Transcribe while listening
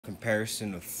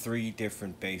Comparison of three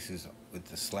different basses with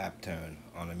the slap tone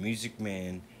on a Music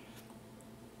Man,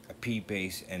 a P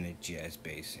bass, and a jazz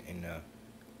bass. And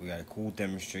we got a cool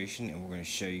demonstration, and we're going to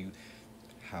show you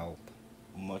how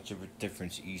much of a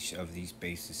difference each of these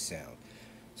basses sound.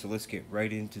 So let's get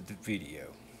right into the video.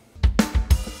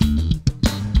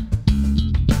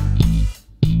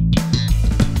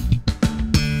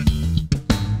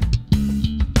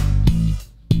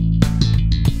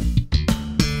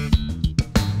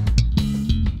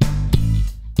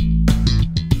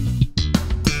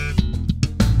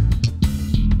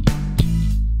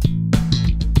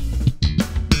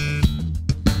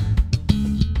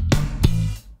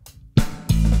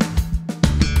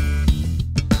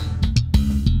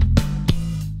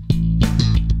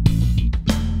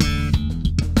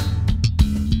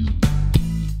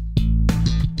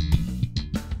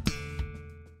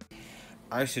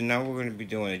 Alright, so now we're going to be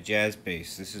doing a jazz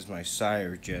bass. This is my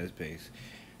Sire jazz bass.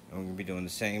 And we're going to be doing the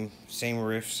same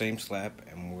riff, same slap,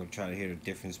 and we're going to try to hear the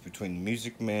difference between the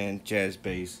Music Man jazz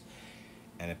bass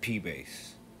and a P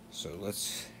bass. So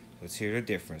let's hear the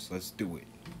difference. Let's do it.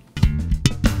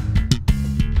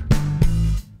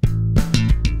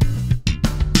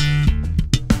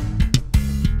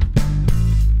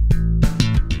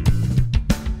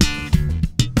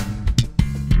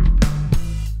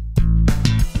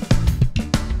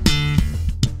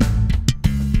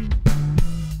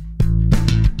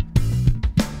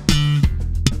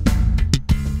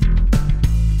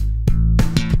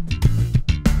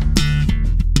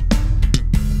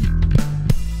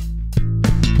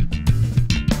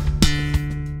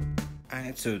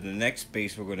 So the next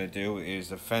bass we're going to do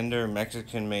is a Fender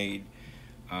Mexican made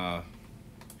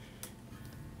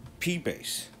P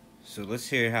bass. So let's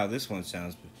hear how this one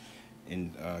sounds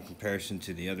in comparison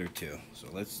to the other two. So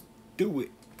let's do it.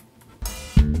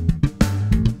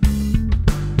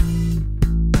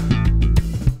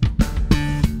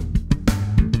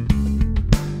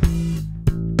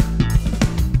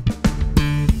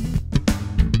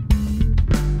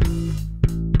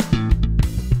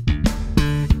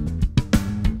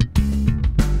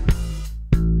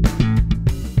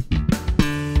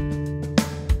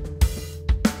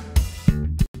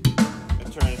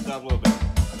 Turn this up a little bit.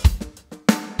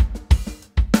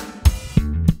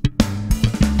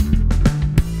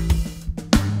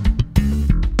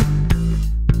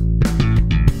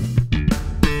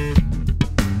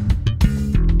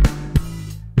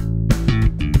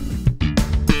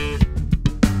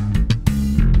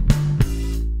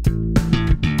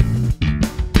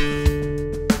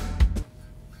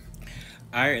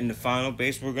 Alright, and the final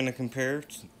bass we're going to compare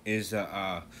is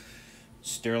a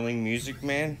Sterling Music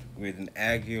Man with an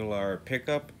Aguilar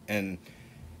pickup and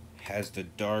has the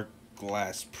dark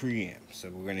glass preamp. So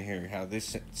we're going to hear how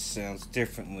this sounds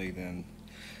differently than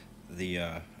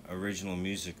the original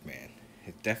Music Man.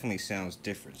 It definitely sounds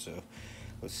different. So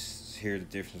let's hear the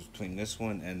difference between this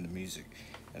one and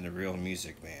the real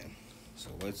Music Man. So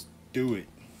let's do it.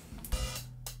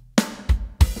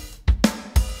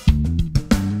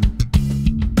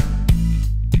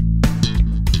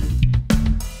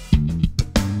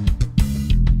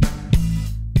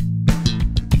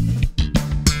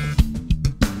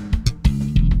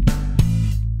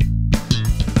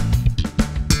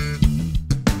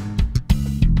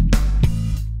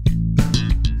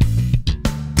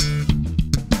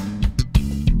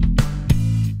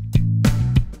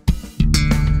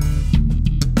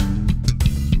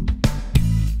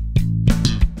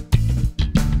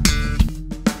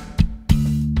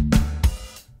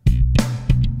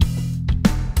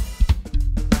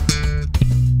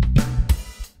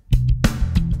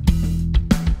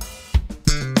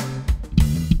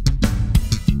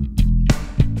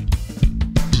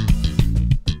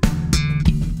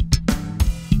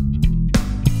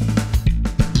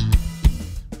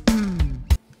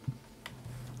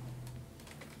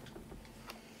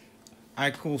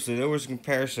 Alright, cool. So there was a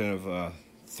comparison of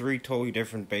three totally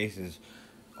different basses,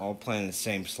 all playing the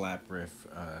same slap riff,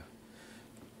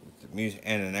 with the music,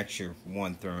 and an extra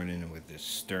one thrown in with this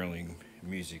Sterling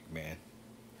Music Man.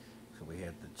 So we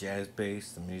had the jazz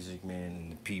bass, the Music Man,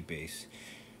 and the P bass,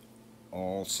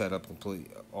 all set up complete,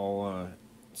 all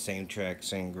same track,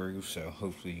 same groove. So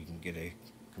hopefully you can get a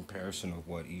comparison of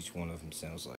what each one of them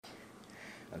sounds like.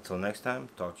 Until next time,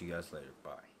 talk to you guys later.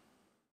 Bye.